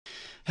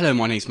Hello,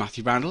 my name is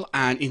Matthew Randall,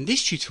 and in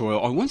this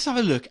tutorial I want to have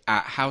a look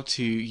at how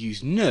to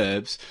use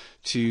NURBs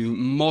to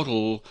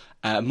model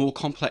more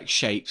complex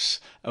shapes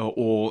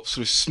or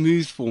sort of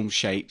smooth form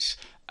shapes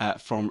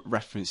from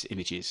reference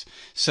images.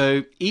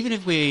 So even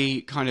if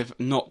we're kind of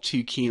not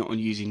too keen on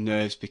using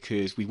NURBs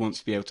because we want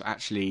to be able to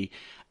actually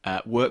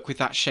work with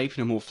that shape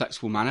in a more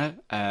flexible manner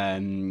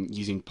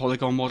using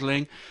polygon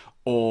modeling,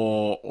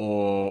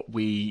 or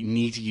we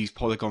need to use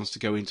polygons to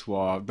go into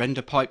our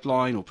render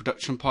pipeline or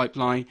production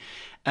pipeline.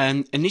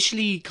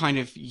 Initially kind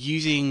of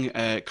using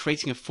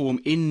creating a form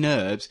in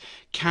NURBs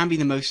can be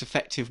the most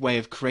effective way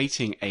of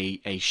creating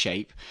a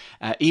shape,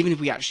 even if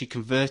we actually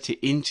convert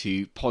it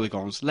into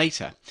polygons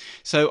later.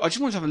 So I just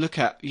want to have a look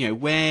at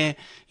where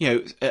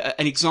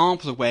an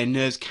example of where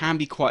NURBs can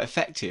be quite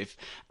effective,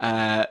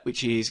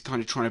 which is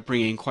kind of trying to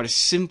bring in quite a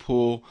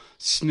simple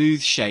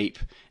smooth shape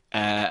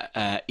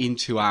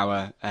into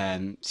our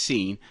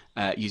scene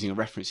using a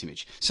reference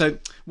image. So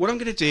what I'm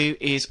going to do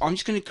is I'm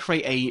just going to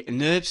create a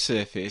NURB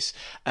surface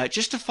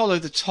just to follow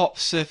the top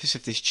surface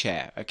of this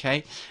chair,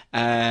 okay?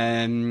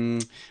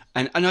 And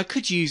I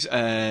could use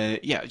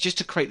just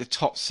to create the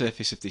top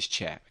surface of this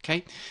chair,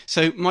 okay?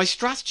 So my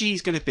strategy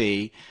is going to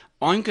be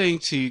I'm going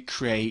to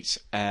create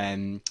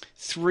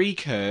 3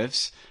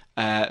 curves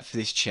for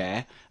this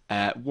chair.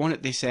 One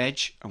at this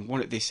edge, and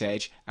one at this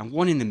edge, and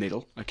one in the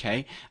middle,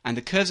 okay? And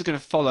the curves are going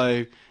to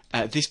follow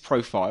this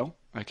profile,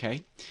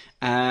 okay?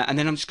 And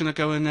then I'm just going to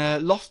go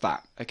and loft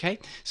that, okay?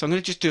 So I'm going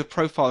to just do a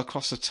profile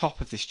across the top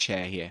of this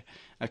chair here,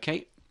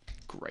 okay?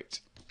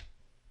 Great.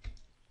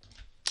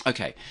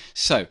 Okay,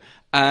 so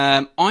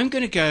I'm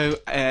going to go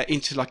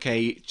into like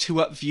a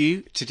 2-up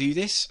view to do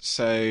this,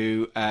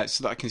 so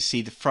so that I can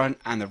see the front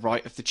and the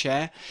right of the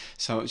chair.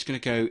 So I'm just going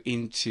to go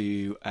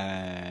into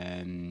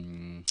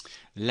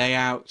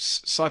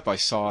layouts, side by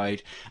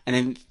side, and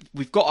then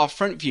we've got our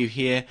front view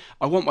here.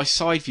 I want my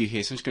side view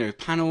here, so I'm just going to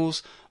go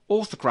panels,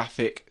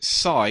 orthographic,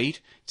 side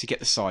to get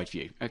the side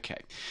view. Okay,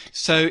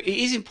 so it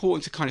is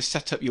important to kind of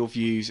set up your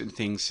views and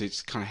things to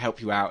kind of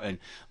help you out and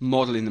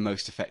model in the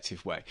most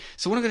effective way.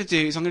 So what I'm going to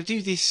do is I'm going to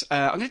do this,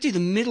 I'm going to do the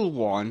middle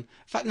one. In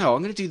fact, no,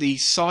 I'm going to do the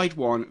side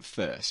one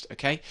first,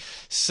 okay?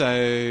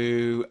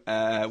 So what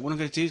I'm going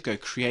to do is go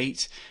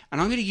create,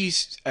 and I'm going to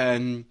use, so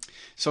I'm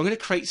going to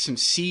create some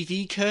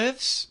CV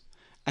curves,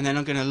 and then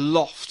I'm going to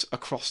loft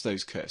across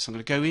those curves. So I'm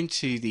going to go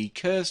into the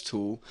curves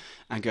tool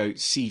and go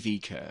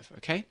CV curve,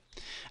 okay?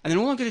 And then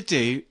all I'm going to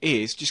do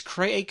is just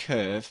create a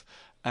curve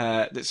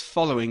that's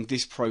following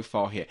this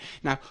profile here.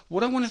 Now,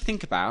 what I want to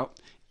think about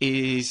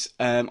is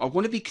I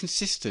want to be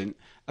consistent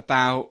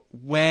about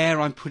where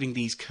I'm putting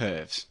these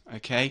curves,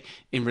 okay,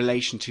 in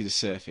relation to the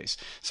surface.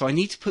 So I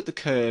need to put the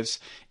curves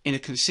in a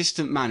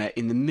consistent manner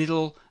in the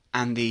middle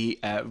and the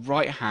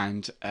right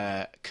hand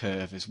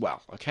curve as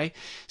well, okay?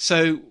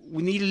 So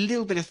we need a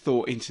little bit of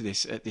thought into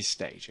this at this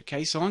stage,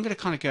 okay? So I'm going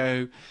to kind of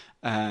go,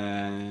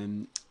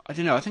 I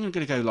don't know, I think I'm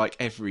going to go like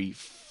every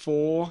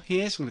 4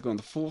 here. So I'm going to go on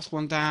the 4th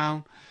one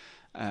down,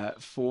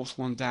 4th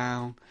one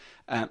down.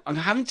 I'm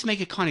having to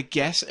make a kind of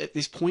guess at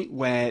this point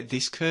where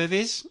this curve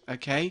is,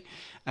 okay?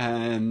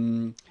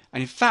 And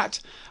in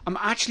fact, I'm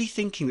actually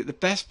thinking that the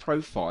best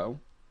profile,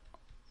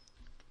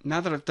 now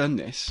that I've done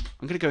this,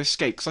 I'm going to go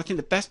escape, because I think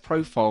the best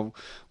profile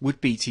would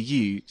be to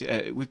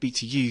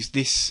use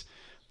this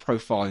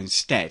profile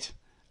instead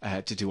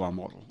to do our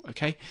model.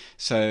 Okay,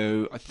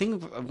 so I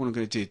think what I'm going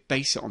to do is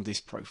base it on this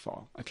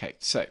profile. Okay,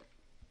 so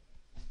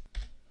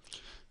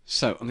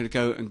I'm going to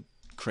go and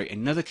create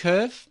another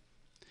curve.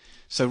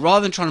 So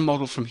rather than trying to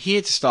model from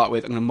here to start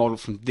with, I'm going to model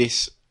from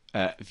this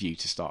view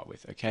to start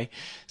with. Okay,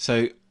 so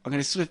I'm going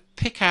to sort of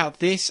pick out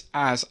this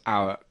as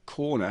our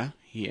corner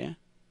here.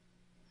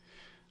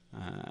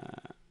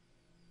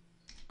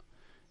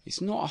 It's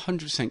not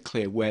 100%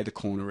 clear where the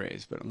corner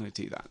is, but I'm going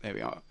to do that. There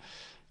we are.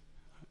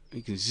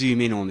 You can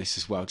zoom in on this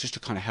as well, just to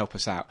kind of help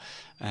us out.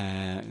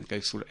 Go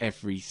sort of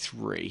every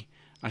 3.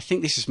 I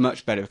think this is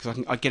much better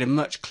because I get a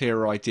much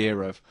clearer idea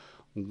of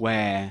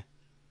where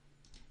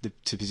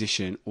to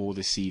position all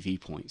the CV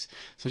points.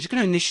 So I'm just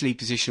going to initially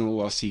position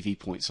all our CV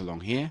points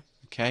along here.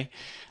 Okay.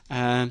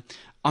 I'm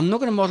not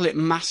going to model it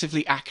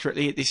massively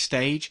accurately at this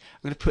stage.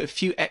 I'm going to put a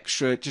few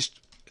extra, just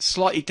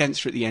slightly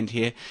denser at the end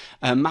here,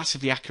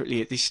 massively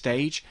accurately at this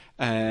stage,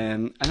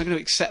 and I'm going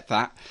to accept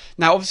that.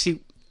 Now obviously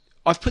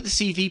I've put the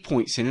CV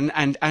points in,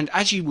 and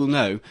as you will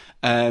know,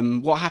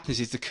 what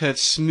happens is the curve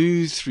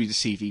smooths through the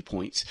CV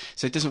points,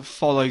 so it doesn't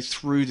follow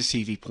through the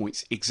CV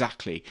points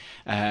exactly,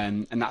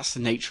 and that's the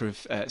nature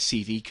of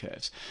CV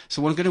curves.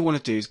 So what I'm going to want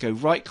to do is go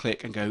right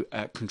click and go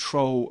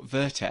control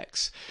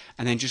vertex,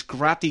 and then just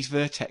grab these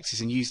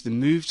vertexes and use the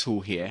move tool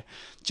here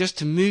just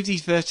to move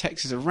these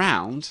vertexes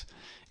around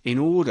in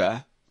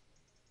order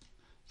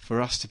for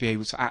us to be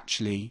able to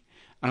actually,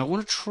 and I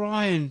want to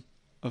try and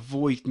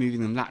avoid moving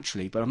them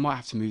laterally, but I might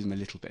have to move them a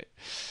little bit.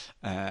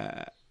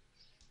 Let's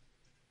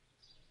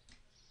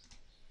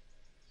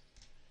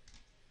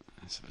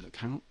have a look.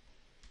 Hang on.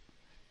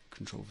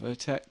 Control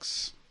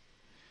vertex.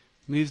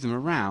 Move them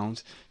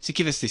around to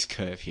give us this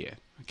curve here.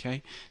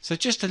 Okay, so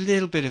just a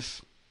little bit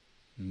of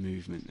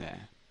movement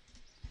there.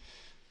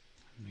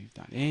 Move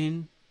that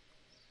in.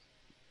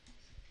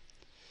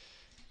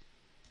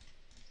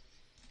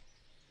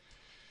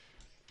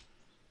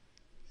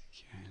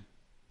 Okay.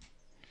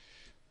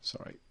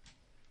 Sorry.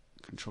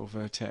 Control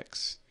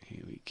vertex.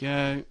 Here we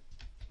go.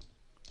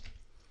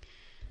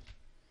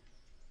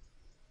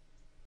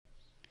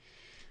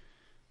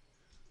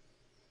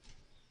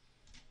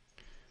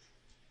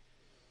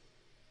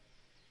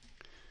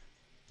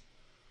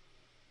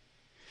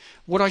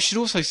 What I should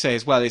also say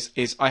as well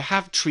is I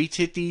have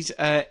treated these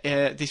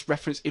this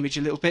reference image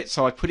a little bit.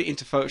 So I put it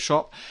into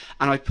Photoshop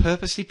and I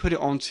purposely put it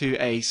onto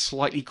a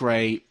slightly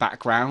grey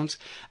background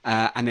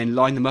and then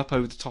line them up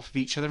over the top of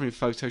each other in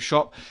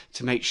Photoshop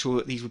to make sure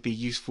that these would be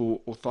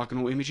useful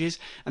orthogonal images.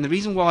 And the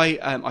reason why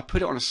I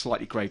put it on a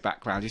slightly grey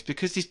background is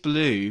because this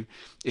blue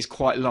is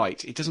quite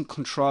light. It doesn't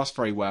contrast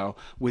very well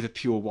with a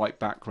pure white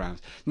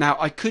background. Now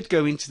I could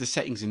go into the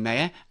settings in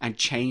Maya and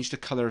change the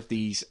colour of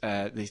these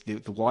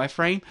the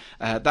wireframe.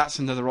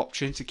 That's another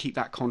option to keep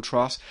that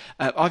contrast.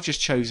 I've just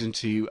chosen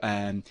to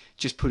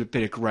just put a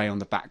bit of grey on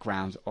the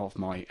background of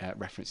my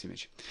reference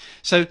image.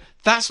 So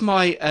that's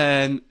my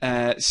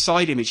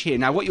side image here.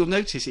 Now what you'll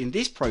notice in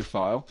this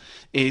profile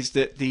is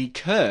that the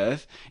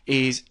curve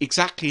is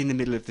exactly in the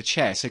middle of the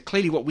chair. So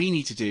clearly what we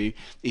need to do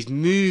is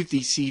move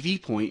these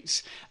CV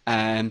points.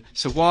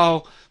 So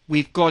while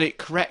we've got it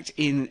correct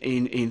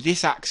in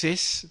this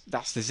axis,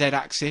 that's the Z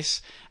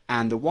axis,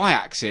 and the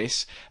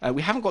y-axis,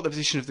 we haven't got the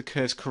position of the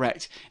curves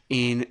correct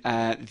in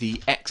the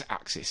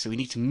x-axis. So we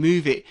need to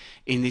move it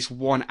in this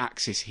one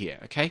axis here,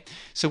 okay?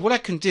 So what I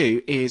can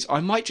do is I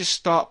might just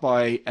start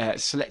by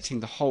selecting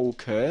the whole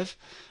curve.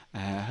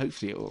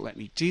 Hopefully it will let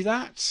me do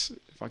that.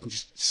 If I can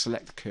just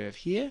select the curve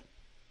here.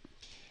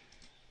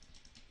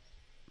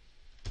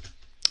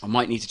 I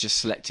might need to just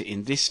select it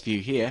in this view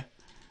here.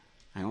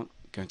 Hang on,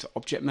 go into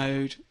object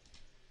mode.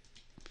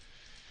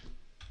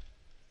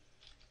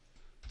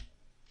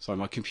 Sorry,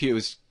 my computer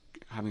was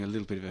having a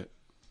little bit of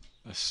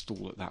a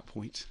stall at that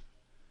point.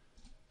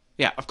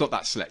 Yeah, I've got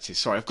that selected.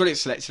 Sorry, I've got it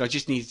selected. I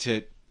just needed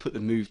to put the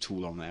move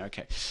tool on there.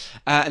 Okay.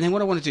 And then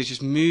what I want to do is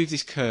just move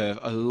this curve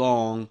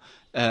along.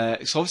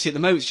 So obviously at the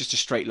moment it's just a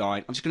straight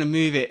line. I'm just going to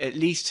move it at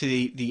least to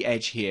the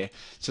edge here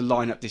to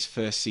line up this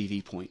first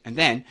CV point. And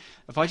then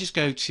if I just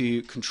go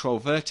to control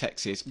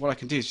vertexes, what I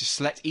can do is just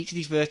select each of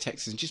these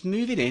vertexes and just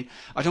move it in.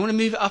 I don't want to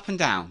move it up and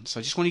down. So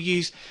I just want to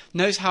use,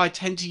 notice how I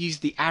tend to use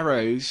the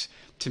arrows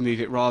to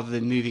move it rather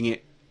than moving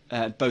it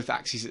both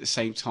axes at the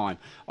same time.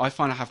 I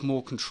find I have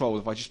more control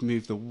if I just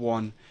move the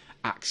one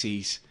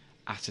axis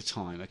at a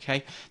time.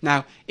 Okay.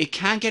 Now it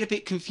can get a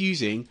bit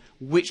confusing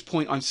which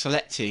point I'm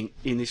selecting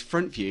in this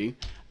front view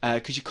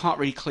because you can't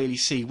really clearly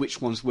see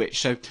which one's which.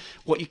 So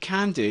what you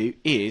can do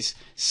is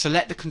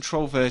select the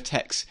control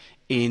vertex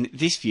in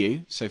this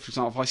view. So for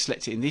example, if I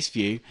select it in this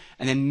view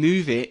and then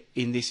move it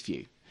in this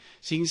view,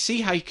 so you can see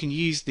how you can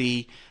use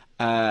the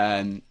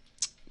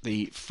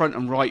front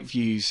and right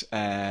views,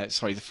 the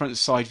front and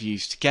side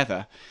views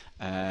together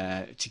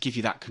to give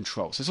you that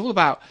control. So it's all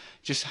about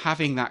just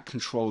having that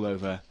control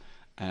over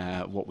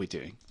what we're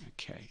doing.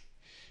 Okay.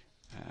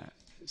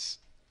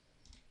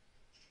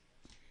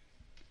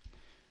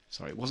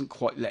 Sorry, it wasn't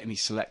quite letting me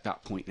select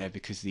that point there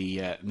because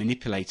the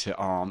manipulator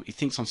arm, it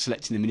thinks I'm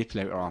selecting the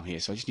manipulator arm here,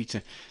 so I just need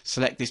to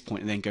select this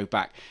point and then go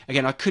back.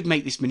 Again, I could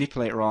make this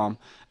manipulator arm,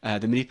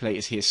 the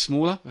manipulators here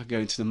smaller. I could go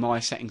into the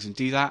Maya settings and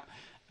do that.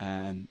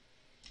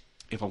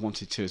 If I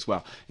wanted to as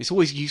well. It's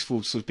always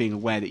useful sort of being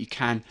aware that you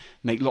can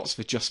make lots of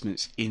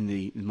adjustments in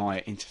the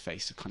Maya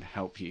interface to kind of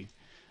help you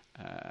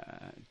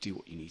do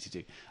what you need to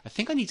do. I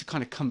think I need to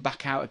kind of come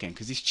back out again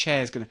because this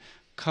chair is going to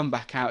come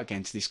back out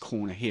again to this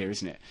corner here,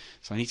 isn't it?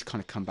 So I need to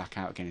kind of come back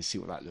out again and see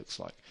what that looks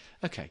like.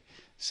 Okay,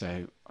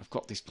 so I've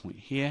got this point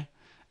here.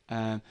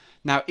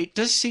 Now it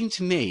does seem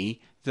to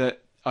me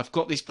that I've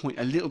got this point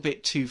a little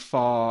bit too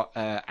far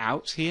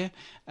out here.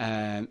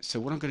 So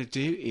what I'm going to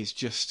do is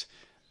just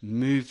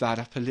move that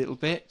up a little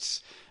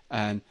bit.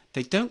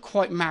 They don't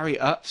quite marry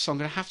up, so I'm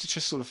going to have to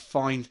just sort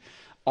of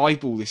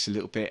eyeball this a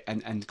little bit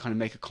and kind of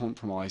make a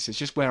compromise. It's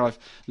just where I've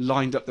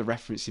lined up the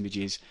reference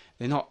images.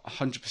 They're not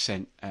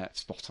 100%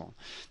 spot on.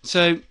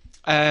 So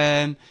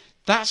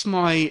that's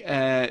my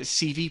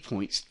CV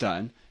points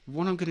done.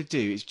 What I'm going to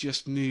do is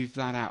just move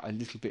that out a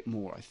little bit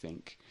more, I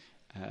think.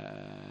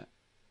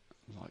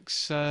 Like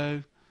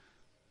so.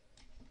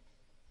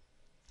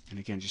 And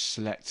again, just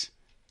select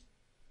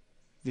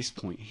this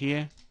point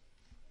here.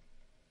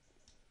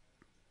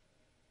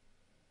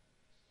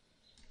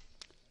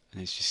 And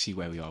let's just see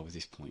where we are with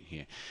this point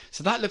here.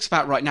 So that looks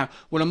about right. Now,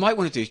 what I might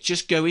want to do is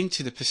just go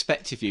into the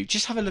perspective view,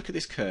 just have a look at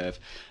this curve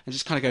and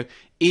just kind of go,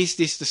 is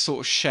this the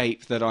sort of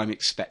shape that I'm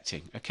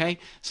expecting? Okay,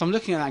 so I'm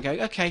looking at that and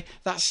going, okay,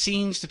 that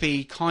seems to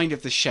be kind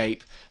of the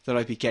shape that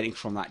I'd be getting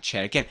from that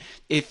chair. Again,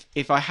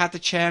 if I had the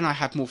chair and I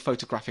had more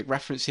photographic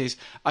references,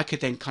 I could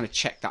then kind of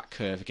check that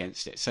curve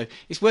against it. So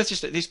it's worth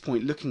just at this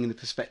point looking in the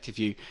perspective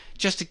view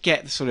just to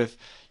get the sort of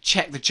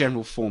check the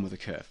general form of the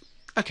curve.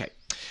 Okay.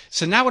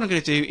 So now what I'm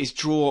going to do is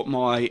draw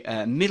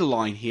my middle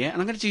line here,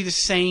 and I'm going to do the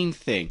same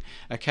thing.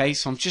 Okay,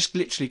 so I'm just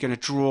literally going to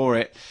draw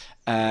it,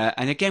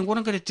 and again what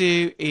I'm going to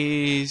do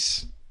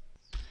is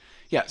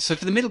Yeah, so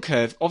for the middle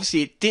curve,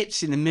 obviously it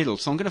dips in the middle,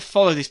 so I'm going to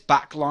follow this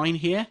back line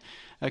here,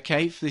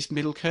 okay, for this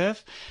middle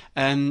curve.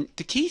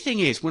 The key thing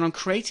is, when I'm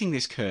creating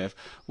this curve,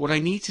 what I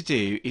need to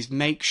do is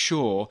make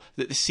sure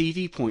that the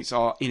CV points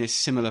are in a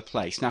similar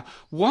place. Now,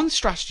 one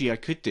strategy I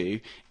could do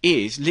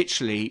is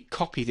literally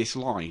copy this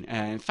line.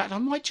 In fact, I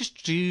might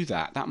just do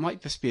that. That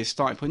might just be a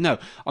starting point. No,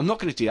 I'm not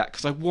going to do that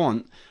because I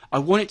want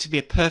it to be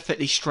a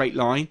perfectly straight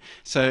line.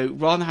 So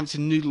rather than having to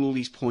noodle all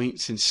these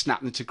points and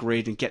snap them to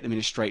grid and get them in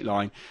a straight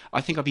line,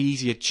 I think it'll be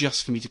easier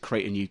just for me to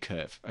create a new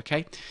curve.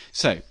 Okay,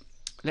 so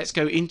let's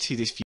go into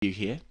this view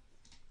here.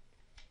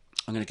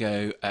 I'm going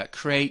to go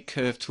create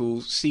curve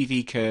tools,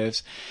 CV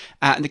curves,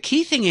 and the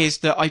key thing is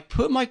that I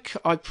put my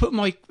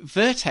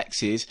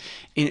vertexes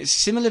in a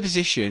similar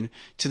position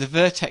to the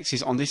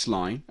vertexes on this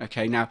line.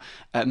 Okay, now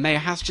Maya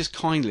has just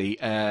kindly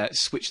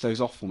switched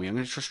those off for me. I'm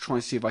going to just try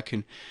and see if I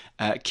can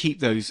keep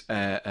those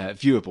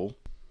viewable.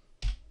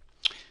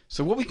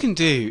 So what we can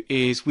do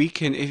is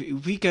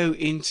if we go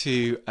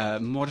into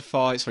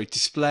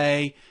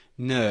display,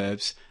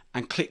 NURBs,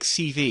 and click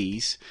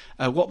CVs,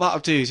 what that'll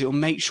do is it'll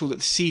make sure that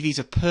the CVs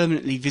are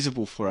permanently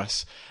visible for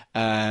us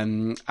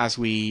as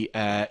we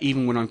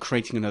even when I'm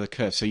creating another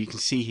curve. So you can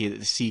see here that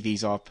the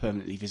CVs are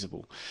permanently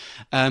visible.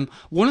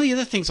 One of the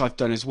other things I've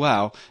done as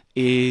well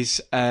is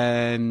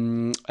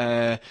turn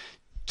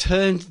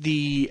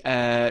the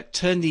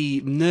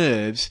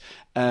NURBs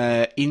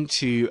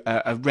into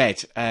a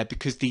red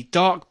because the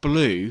dark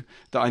blue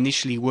that I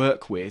initially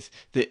work with,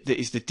 that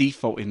is the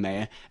default in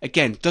there,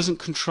 again doesn't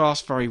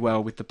contrast very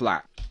well with the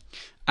black.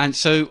 And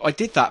so I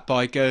did that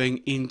by going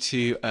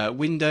into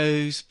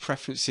Windows,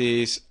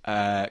 Preferences,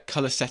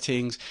 Color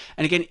Settings.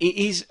 And again, it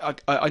is,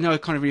 I know I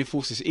kind of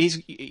reinforce this, it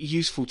is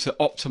useful to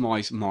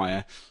optimize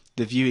Maya,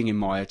 the viewing in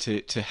Maya,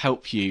 to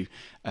help you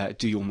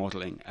do your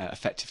modeling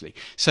effectively.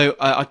 So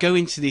I go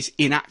into this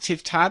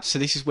inactive tab. So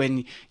this is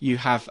when you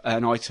have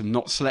an item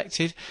not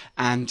selected.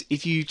 And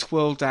if you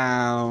twirl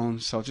down,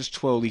 so I'll just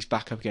twirl these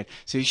back up again.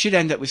 So you should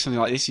end up with something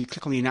like this. You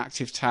click on the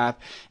inactive tab.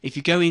 If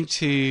you go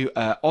into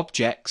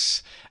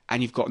Objects,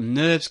 and you've got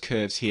NURBS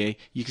curves here,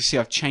 you can see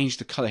I've changed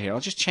the color here.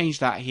 I'll just change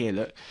that here,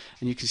 look,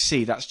 and you can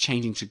see that's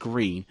changing to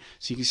green.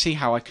 So you can see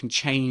how I can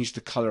change the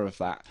color of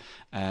that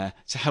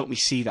to help me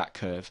see that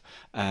curve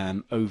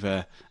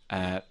over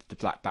the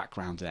black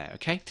background there,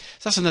 okay?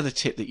 So that's another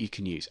tip that you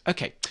can use.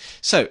 Okay,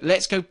 so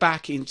let's go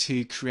back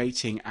into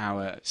creating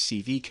our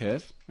CV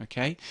curve,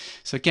 okay?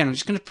 So again, I'm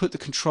just going to put the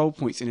control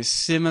points in a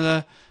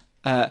similar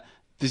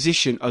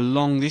position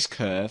along this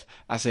curve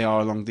as they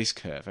are along this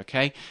curve,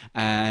 okay?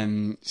 So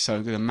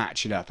I'm going to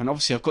match it up, and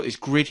obviously I've got this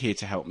grid here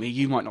to help me.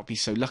 You might not be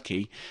so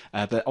lucky,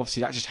 but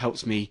obviously that just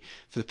helps me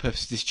for the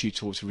purpose of this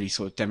tutorial to really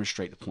sort of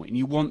demonstrate the point. And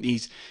you want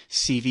these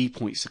CV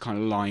points to kind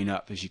of line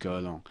up as you go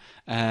along.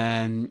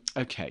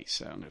 Okay,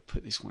 so I'm going to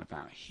put this one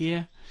about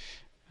here,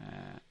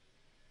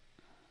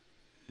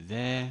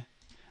 there,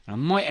 and I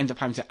might end up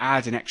having to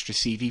add an extra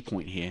CV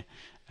point here,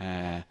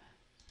 but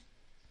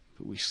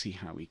we'll see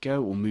how we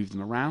go. We'll move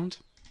them around.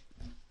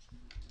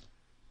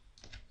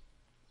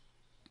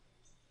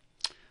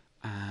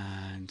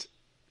 And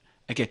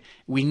again,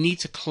 we need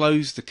to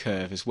close the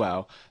curve as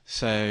well.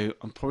 So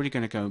I'm probably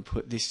going to go and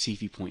put this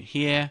CV point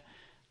here,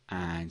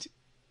 and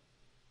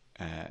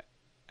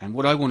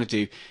what I want to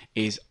do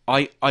is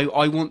I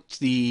want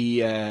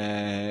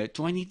the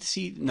do I need to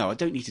see? No, I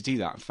don't need to do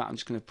that. In fact, I'm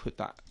just going to put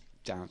that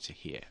down to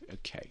here.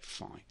 Okay,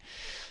 fine.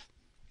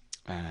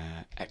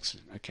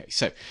 Excellent. Okay,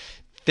 so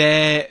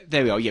there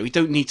we are. Yeah, we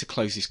don't need to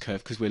close this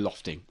curve because we're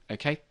lofting.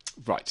 Okay,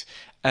 right.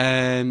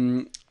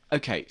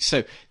 Okay,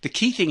 so the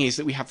key thing is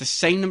that we have the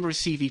same number of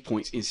CV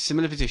points in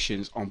similar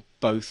positions on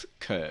both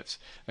curves.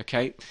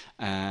 Okay,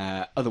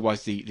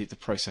 otherwise the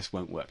process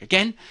won't work.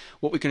 Again,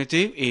 what we're going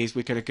to do is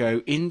we're going to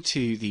go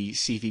into the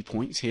CV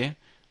points here.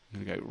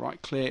 I'm going to go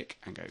right click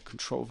and go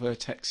Control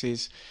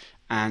Vertexes,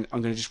 and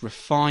I'm going to just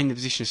refine the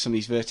position of some of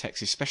these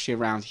vertexes, especially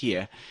around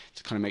here,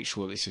 to kind of make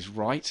sure this is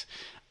right.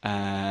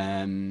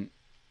 I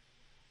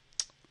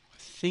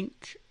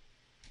think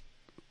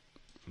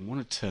I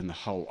want to turn the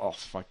hull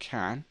off if I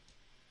can.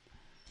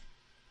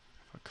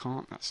 If I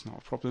can't, that's not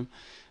a problem.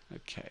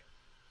 Okay,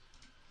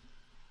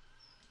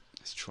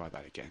 let's try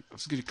that again. I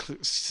was going to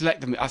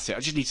select the. That's it. I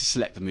just need to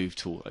select the move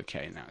tool.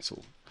 Okay, now it's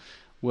all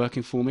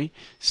working for me.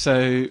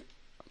 So,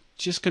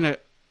 just going to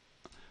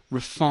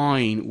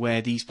refine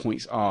where these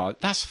points are.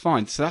 That's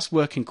fine. So that's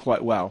working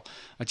quite well.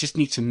 I just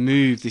need to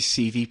move this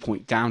CV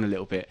point down a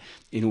little bit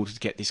in order to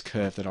get this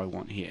curve that I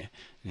want here,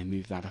 and then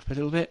move that up a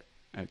little bit.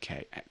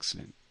 Okay,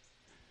 excellent.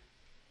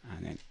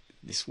 And then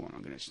this one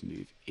I'm going to just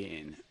move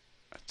in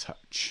a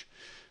touch.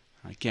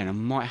 Again, I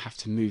might have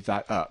to move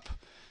that up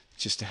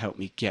just to help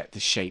me get the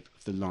shape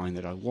of the line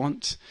that I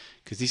want,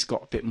 because this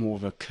got a bit more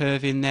of a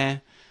curve in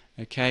there.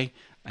 Okay,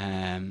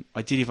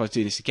 if I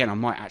do this again, I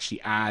might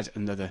actually add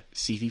another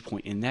CV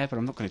point in there, but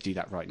I'm not going to do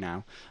that right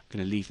now. I'm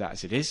going to leave that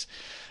as it is.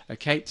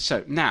 Okay,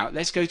 so now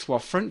let's go to our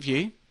front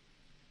view.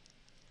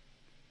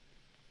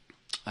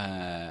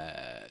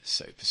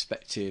 So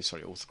perspective,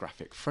 sorry,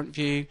 orthographic front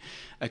view.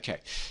 Okay,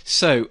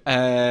 so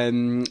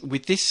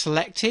with this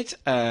selected,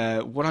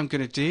 what I'm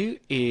going to do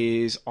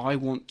is I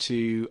want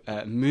to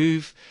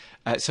move.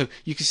 So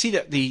you can see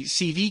that the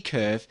CV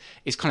curve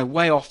is kind of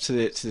way off to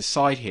the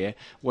side here.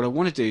 What I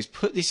want to do is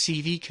put this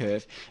CV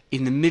curve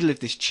in the middle of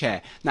this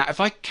chair. Now, if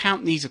I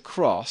count these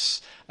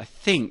across, I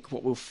think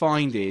what we'll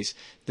find is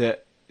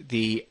that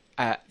the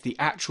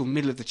actual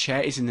middle of the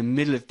chair is in the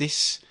middle of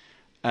this.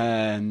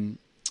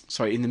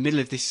 Sorry, in the middle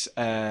of this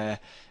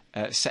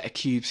set of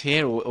cubes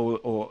here,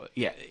 or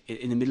yeah,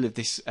 in the middle of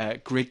this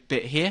grid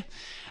bit here.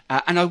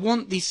 And I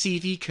want these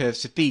CV curves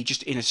to be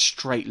just in a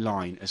straight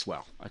line as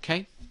well,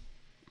 okay?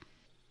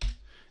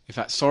 In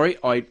fact, sorry,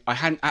 I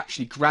hadn't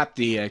actually grabbed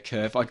the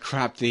curve. I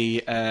grabbed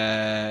the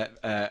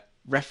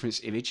reference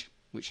image,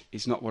 which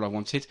is not what I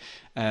wanted.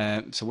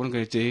 So what I'm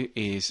going to do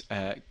is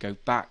go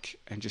back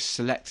and just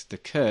select the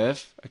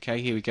curve.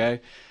 Okay, here we go.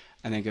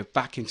 And then go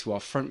back into our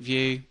front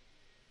view.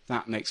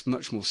 That makes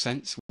much more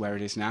sense where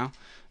it is now.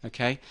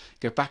 Okay,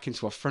 go back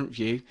into our front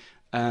view.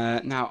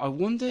 Now I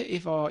wonder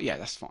if yeah,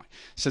 that's fine.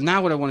 So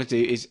now what I want to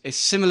do is a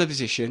similar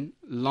position,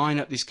 line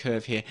up this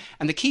curve here.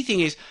 And the key thing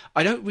is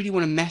I don't really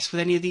want to mess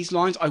with any of these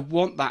lines. I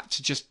want that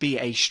to just be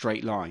a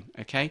straight line.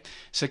 Okay,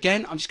 so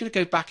again, I'm just going to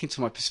go back into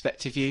my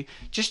perspective view.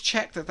 Just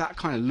check that that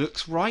kind of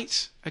looks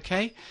right.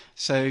 Okay,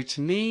 so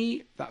to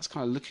me, that's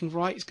kind of looking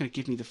right. It's going to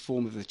give me the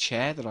form of the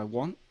chair that I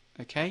want.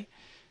 Okay.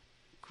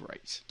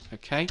 Great.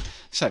 Okay,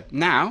 so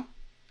now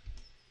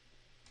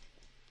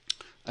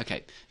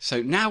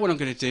what I'm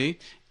going to do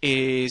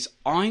is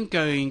I'm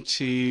going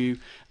to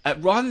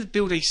rather than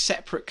build a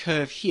separate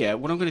curve here,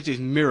 what I'm going to do is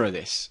mirror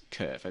this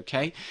curve.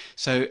 Okay,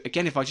 so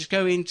again, if I just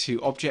go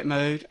into object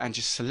mode and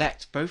just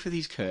select both of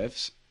these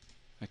curves,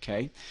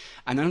 okay,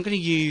 and then I'm going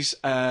to use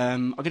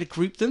I'm going to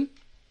group them.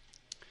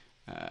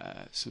 So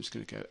I'm just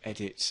going to go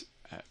edit.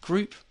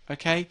 Group,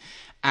 okay,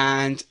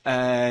 and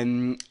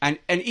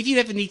if you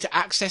ever need to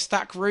access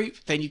that group,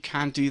 then you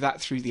can do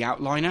that through the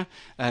outliner.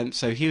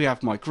 So here we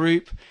have my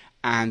group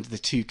and the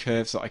two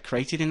curves that I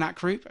created in that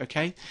group,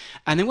 okay.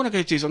 And then what I'm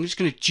going to do is I'm just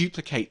going to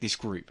duplicate this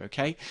group,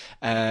 okay.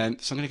 So I'm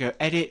going to go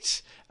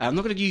edit. I'm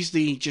not going to use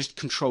the just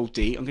Control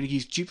D. I'm going to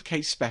use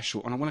duplicate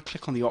special, and I want to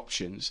click on the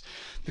options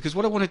because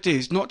what I want to do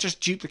is not just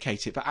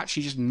duplicate it, but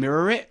actually just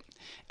mirror it.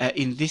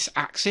 In this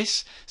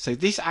axis. So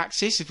this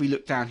axis, if we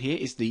look down here,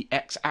 is the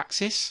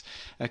x-axis,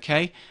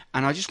 okay,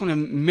 and I just want to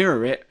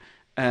mirror it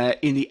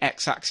in the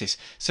x-axis.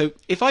 So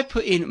if I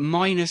put in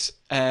minus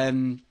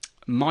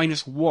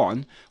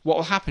 1, what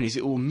will happen is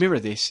it will mirror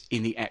this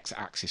in the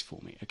x-axis for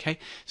me, okay.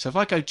 So if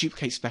I go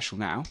duplicate special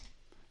now,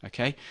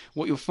 okay,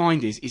 what you'll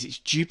find is it's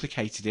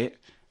duplicated it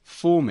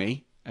for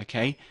me,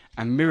 okay,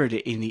 and mirrored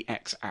it in the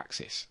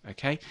x-axis,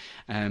 okay.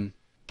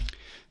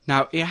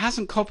 Now, it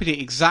hasn't copied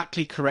it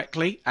exactly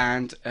correctly,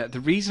 and the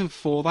reason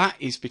for that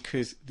is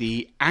because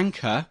the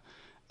anchor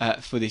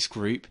for this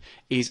group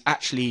is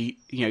actually,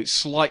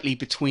 slightly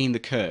between the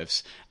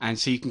curves, and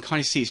so you can kind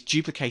of see it's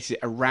duplicated it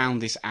around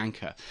this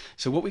anchor.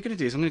 So what we're going to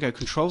do is I'm going to go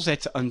Control Z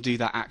to undo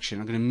that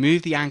action. I'm going to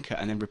move the anchor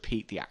and then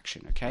repeat the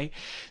action, okay?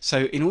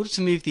 So in order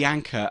to move the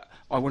anchor,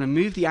 I want to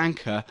move the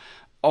anchor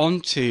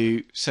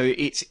onto, so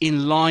it's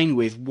in line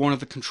with one of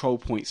the control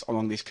points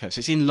along this curve. So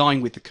it's in line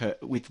with the curve,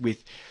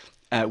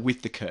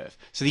 with the curve.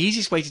 So the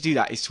easiest way to do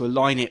that is to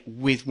align it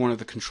with one of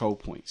the control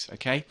points,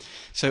 okay?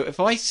 So if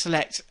I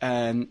select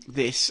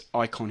this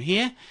icon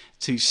here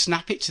to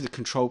snap it to the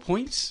control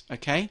points,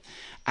 okay?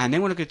 And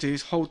then what I'm going to do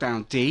is hold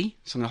down D.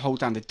 So I'm going to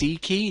hold down the D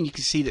key, and you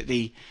can see that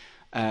the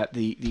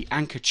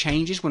anchor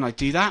changes when I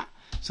do that.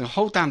 So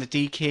hold down the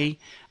D key,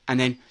 and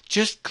then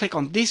just click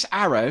on this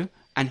arrow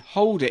and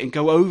hold it and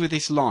go over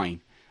this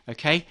line.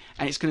 Okay,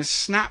 and it's going to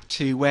snap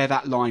to where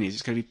that line is.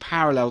 It's going to be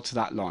parallel to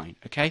that line.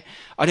 Okay,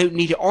 I don't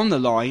need it on the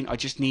line. I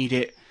just need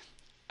it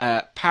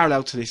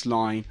parallel to this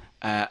line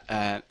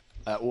or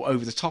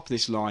over the top of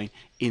this line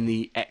in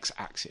the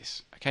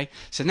x-axis. Okay,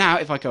 so now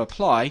if I go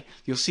apply,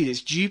 you'll see that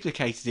it's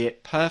duplicated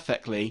it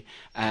perfectly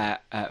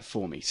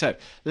for me. So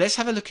let's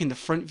have a look in the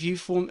front view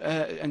form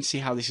and see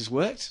how this has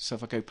worked. So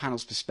if I go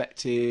panels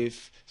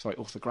perspective, sorry,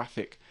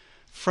 orthographic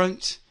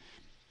front,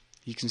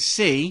 you can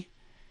see.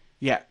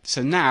 Yeah,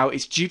 so now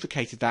it's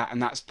duplicated that,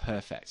 and that's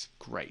perfect.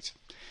 Great.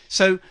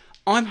 So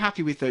I'm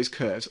happy with those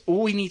curves.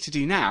 All we need to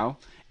do now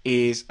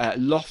is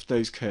loft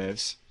those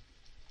curves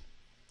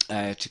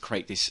to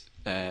create this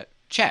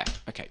chair.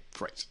 Okay,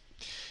 great.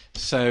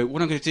 So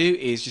what I'm going to do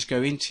is just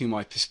go into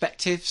my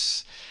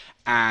perspectives,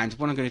 and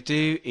what I'm going to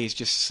do is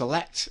just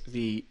select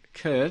the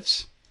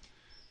curves.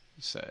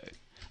 So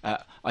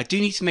I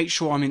do need to make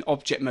sure I'm in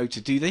object mode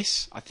to do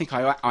this. I think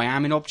I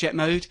am in object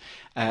mode.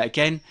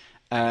 Again,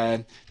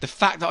 the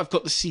fact that I've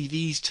got the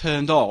CVs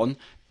turned on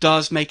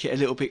does make it a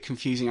little bit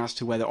confusing as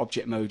to whether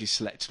object mode is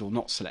selected or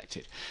not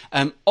selected.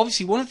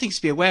 Obviously, one of the things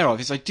to be aware of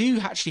is I do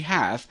actually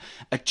have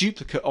a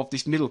duplicate of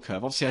this middle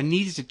curve. Obviously, I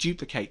needed to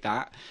duplicate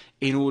that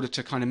in order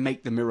to kind of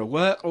make the mirror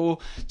work. Or,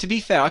 to be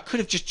fair, I could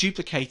have just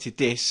duplicated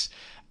this.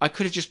 I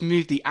could have just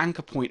moved the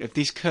anchor point of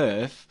this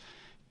curve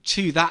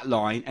to that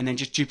line and then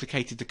just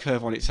duplicated the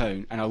curve on its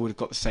own, and I would have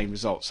got the same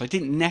result. So I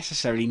didn't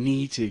necessarily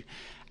need to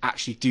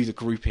actually do the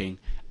grouping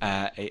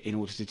in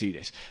order to do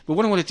this. But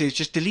what I want to do is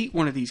just delete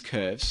one of these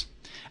curves,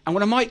 and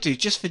what I might do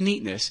just for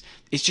neatness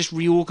is just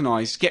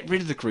reorganize, get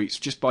rid of the groups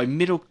just by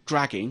middle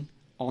dragging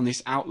on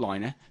this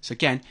outliner. So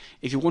again,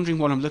 if you're wondering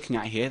what I'm looking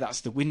at here,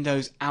 that's the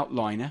Windows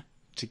outliner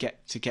to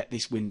get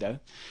this window,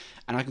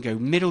 and I can go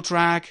middle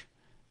drag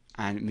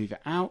and move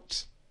it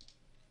out.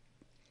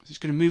 So it's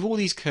going to move all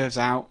these curves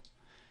out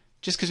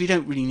just because we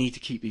don't really need to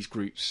keep these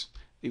groups.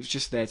 It was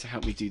just there to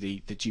help me do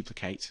the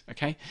duplicate.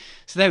 Okay,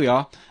 so there we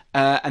are.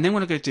 And then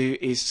what I'm going to do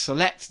is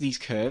select these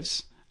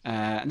curves,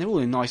 and they're all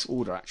in nice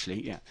order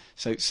actually. Yeah.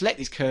 So select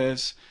these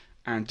curves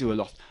and do a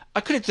loft.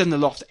 I could have done the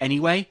loft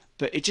anyway,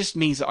 but it just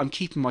means that I'm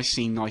keeping my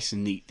scene nice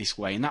and neat this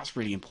way, and that's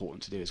really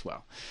important to do as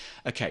well.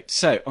 Okay,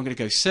 so I'm going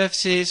to go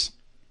surfaces,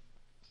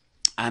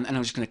 and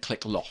I'm just going to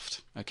click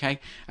loft. Okay,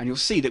 and you'll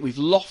see that we've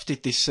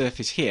lofted this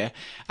surface here,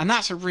 and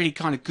that's a really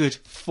kind of good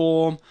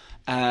form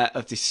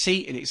of this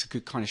seat, and it's a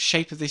good kind of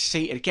shape of this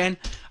seat. And again,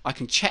 I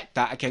can check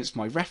that against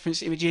my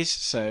reference images.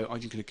 So I'm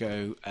just going to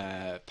go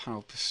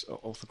panel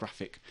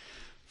orthographic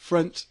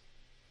front.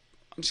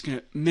 I'm just going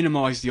to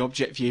minimize the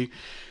object view.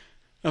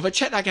 If I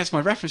check that against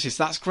my references,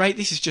 that's great.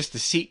 This is just the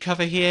seat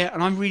cover here,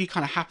 and I'm really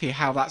kind of happy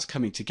how that's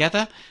coming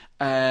together.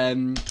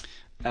 Yeah,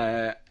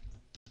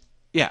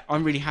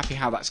 I'm really happy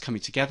how that's coming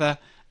together.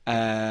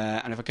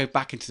 And if I go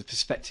back into the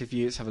perspective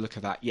view, let's have a look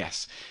at that.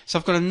 Yes, so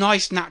I've got a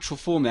nice natural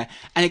form there,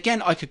 and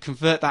again I could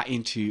convert that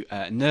into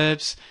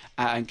NURBs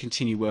and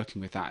continue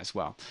working with that as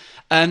well.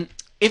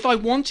 If I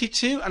wanted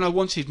to, and I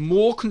wanted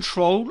more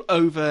control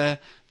over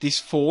this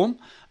form,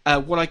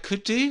 what I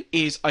could do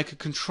is I could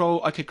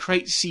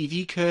create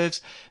CV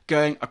curves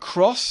going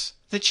across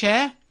the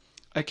chair.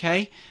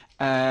 Okay,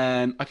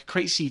 I could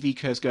create CV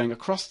curves going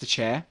across the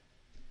chair.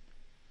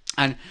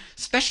 And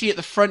especially at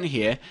the front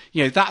here,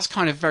 you know, that's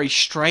kind of very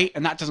straight,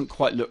 and that doesn't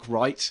quite look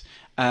right.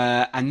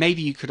 And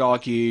maybe you could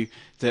argue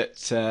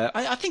that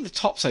I think the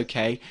top's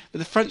okay, but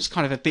the front's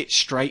kind of a bit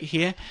straight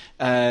here.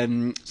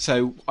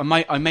 So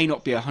I may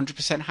not be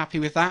 100% happy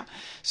with that.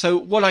 So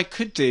what I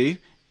could do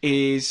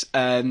is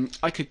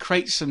I could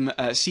create some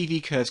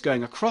CV curves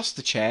going across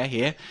the chair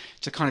here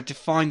to kind of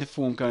define the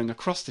form going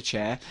across the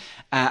chair,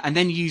 and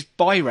then use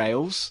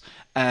bi-rails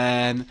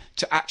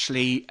to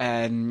actually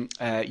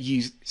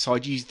use. So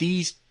I'd use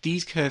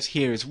these curves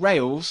here as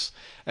rails,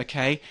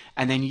 okay,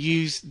 and then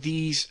use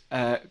these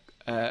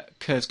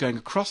curves going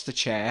across the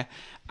chair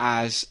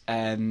as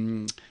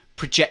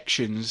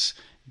projections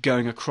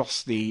going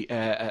across the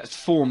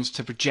forms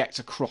to project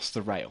across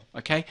the rail.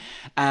 Okay,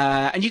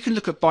 and you can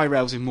look at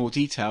bi-rails in more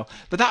detail,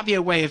 but that'd be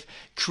a way of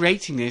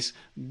creating this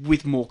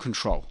with more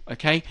control.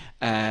 Okay,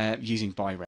 using bi-rails.